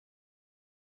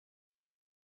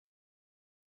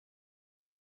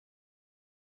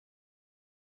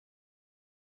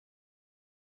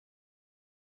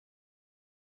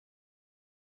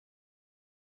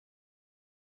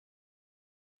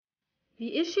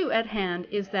The issue at hand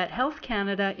is that Health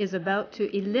Canada is about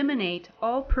to eliminate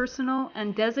all personal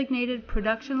and designated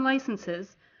production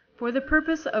licenses for the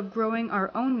purpose of growing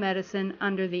our own medicine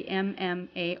under the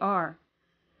MMAR.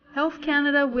 Health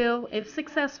Canada will, if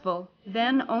successful,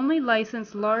 then only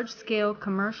license large-scale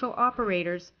commercial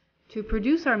operators to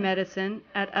produce our medicine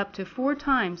at up to 4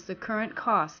 times the current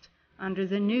cost under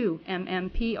the new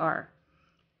MMPR.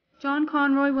 John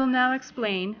Conroy will now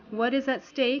explain what is at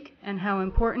stake and how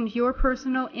important your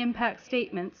personal impact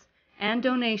statements and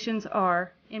donations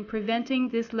are in preventing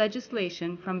this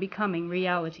legislation from becoming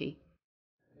reality.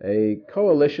 A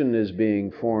coalition is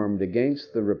being formed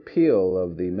against the repeal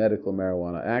of the medical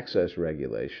marijuana access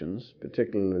regulations,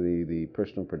 particularly the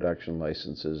personal production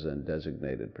licenses and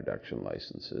designated production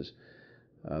licenses.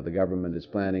 The government is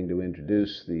planning to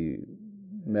introduce the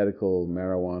medical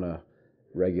marijuana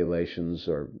regulations,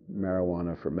 or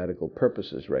marijuana for medical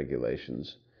purposes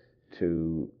regulations,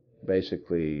 to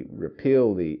basically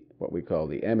repeal what we call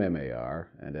the MMAR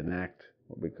and enact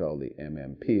what we call the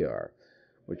MMPR,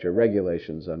 which are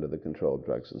regulations under the Controlled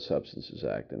Drugs and Substances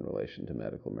Act in relation to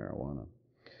medical marijuana.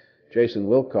 Jason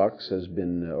Wilcox has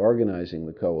been organizing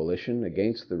the coalition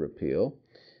against the repeal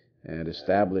and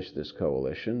established this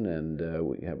coalition, and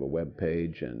we have a web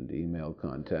page and email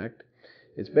contact.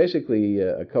 It's basically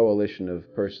a coalition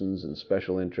of persons and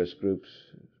special interest groups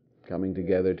coming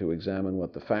together to examine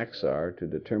what the facts are to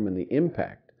determine the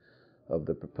impact of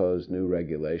the proposed new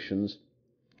regulations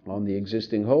on the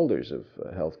existing holders of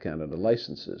Health Canada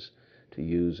licenses to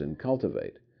use and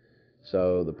cultivate.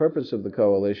 So the purpose of the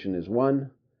coalition is, 1,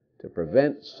 to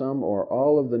prevent some or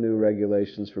all of the new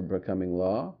regulations from becoming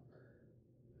law,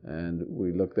 and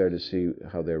we look there to see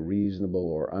how they're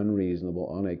reasonable or unreasonable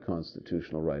on a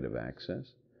constitutional right of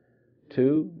access.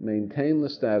 2, maintain the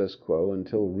status quo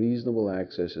until reasonable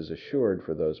access is assured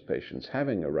for those patients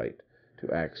having a right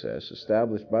to access,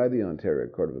 established by the Ontario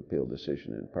Court of Appeal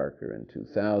decision in Parker in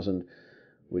 2000,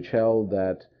 which held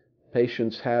that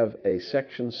patients have a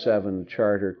Section 7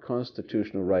 Charter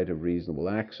constitutional right of reasonable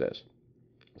access.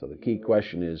 So the key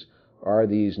question is, are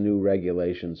these new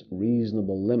regulations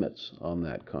reasonable limits on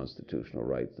that constitutional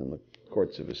right? And the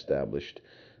courts have established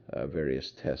various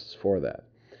tests for that.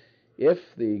 If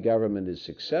the government is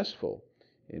successful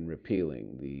in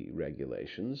repealing the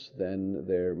regulations, then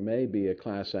there may be a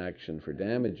class action for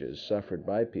damages suffered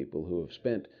by people who have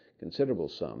spent considerable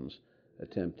sums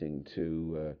attempting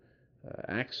to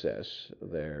access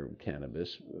their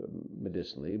cannabis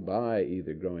medicinally by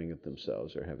either growing it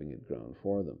themselves or having it grown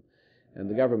for them. And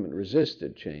the government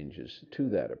resisted changes to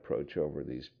that approach over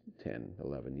these 10,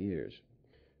 11 years.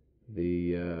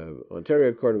 The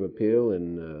Ontario Court of Appeal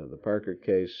in the Parker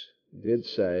case did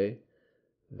say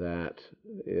that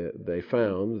they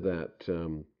found that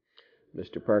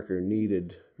Mr. Parker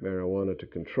needed marijuana to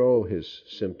control his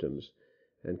symptoms,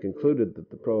 and concluded that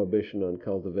the prohibition on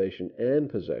cultivation and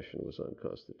possession was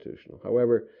unconstitutional.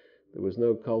 However, there was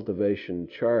no cultivation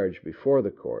charge before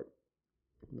the court.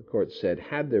 The court said,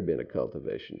 had there been a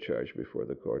cultivation charge before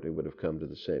the court, it would have come to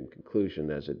the same conclusion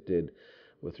as it did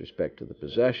with respect to the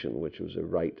possession, which was a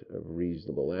right of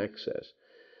reasonable access.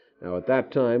 Now, at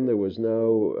that time, there was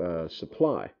no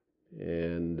supply.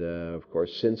 And, of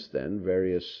course, since then,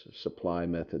 various supply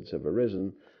methods have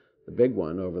arisen, the big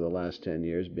one over the last 10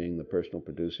 years being the personal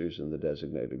producers and the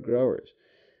designated growers.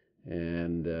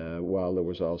 And while there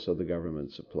was also the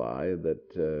government supply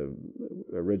that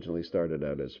originally started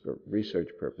out as for research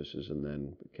purposes and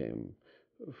then became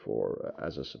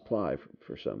as a supply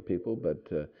for some people.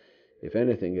 But if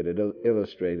anything, it had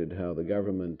illustrated how the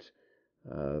government,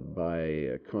 by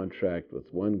a contract with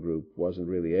one group, wasn't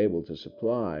really able to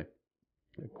supply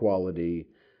quality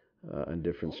and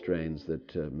different strains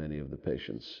that many of the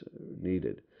patients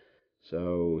needed.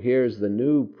 So here's the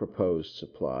new proposed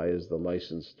supply as the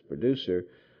licensed producer,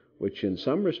 which in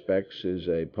some respects is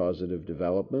a positive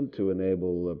development to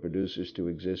enable producers to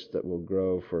exist that will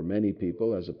grow for many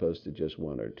people as opposed to just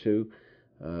 1 or 2.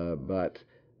 But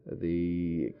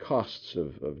the costs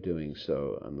of doing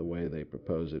so and the way they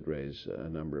propose it raise a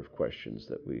number of questions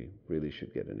that we really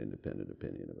should get an independent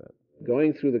opinion about.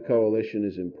 Going through the coalition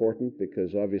is important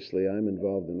because obviously I'm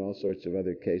involved in all sorts of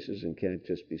other cases and can't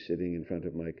just be sitting in front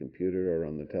of my computer or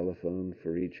on the telephone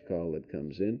for each call that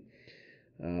comes in.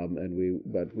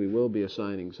 But we will be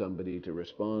assigning somebody to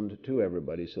respond to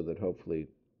everybody so that hopefully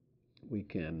we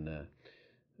can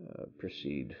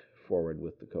proceed forward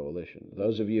with the coalition.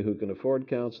 Those of you who can afford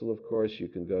counsel, of course, you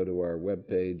can go to our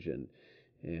webpage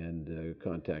and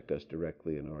contact us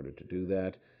directly in order to do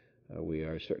that. We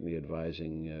are certainly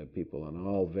advising people on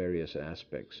all various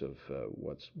aspects of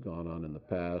what's gone on in the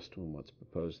past and what's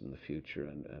proposed in the future,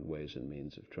 and ways and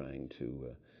means of trying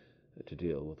to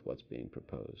deal with what's being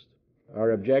proposed.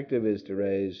 Our objective is to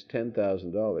raise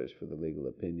 $10,000 for the legal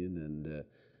opinion, and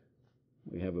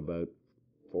we have about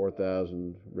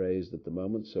 4,000 raised at the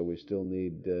moment, so we still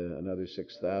need another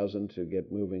 6,000 to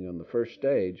get moving on the first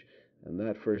stage, and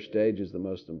that first stage is the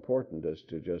most important as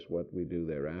to just what we do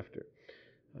thereafter.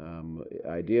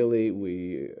 Ideally,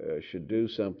 we should do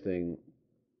something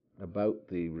about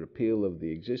the repeal of the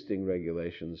existing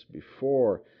regulations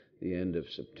before the end of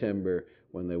September,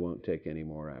 when they won't take any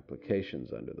more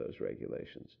applications under those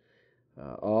regulations.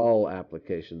 All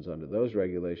applications under those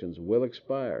regulations will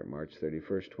expire March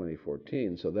 31st,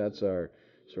 2014, so that's our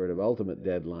sort of ultimate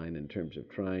deadline in terms of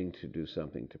trying to do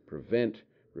something to prevent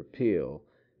repeal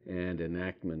and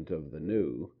enactment of the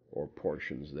new, or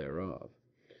portions thereof.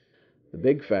 The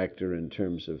big factor in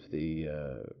terms of the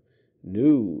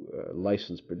new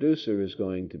licensed producer is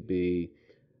going to be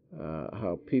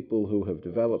how people who have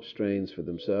developed strains for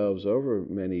themselves over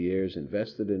many years,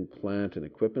 invested in plant and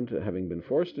equipment, having been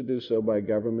forced to do so by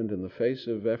government in the face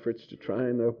of efforts to try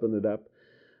and open it up,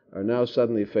 are now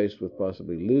suddenly faced with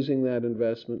possibly losing that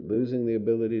investment, losing the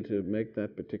ability to make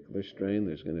that particular strain.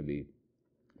 There's going to be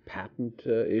patent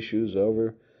issues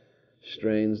over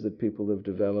strains that people have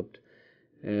developed.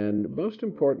 And most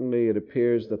importantly, it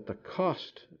appears that the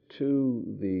cost to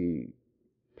the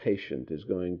patient is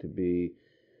going to be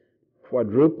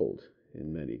quadrupled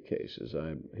in many cases.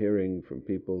 I'm hearing from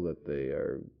people that they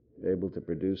are able to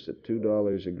produce at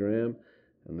 $2 a gram,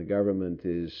 and the government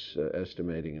is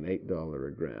estimating an $8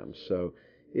 a gram. So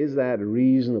is that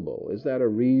reasonable? Is that a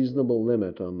reasonable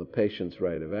limit on the patient's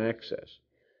right of access?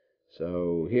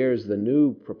 So here's the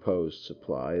new proposed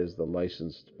supply as the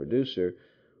licensed producer,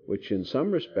 which in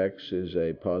some respects is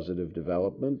a positive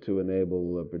development to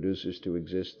enable producers to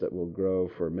exist that will grow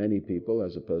for many people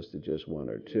as opposed to just one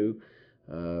or two.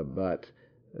 But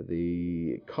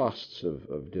the costs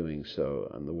of doing so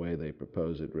and the way they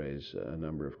propose it raise a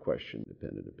number of questions,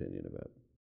 independent opinion about.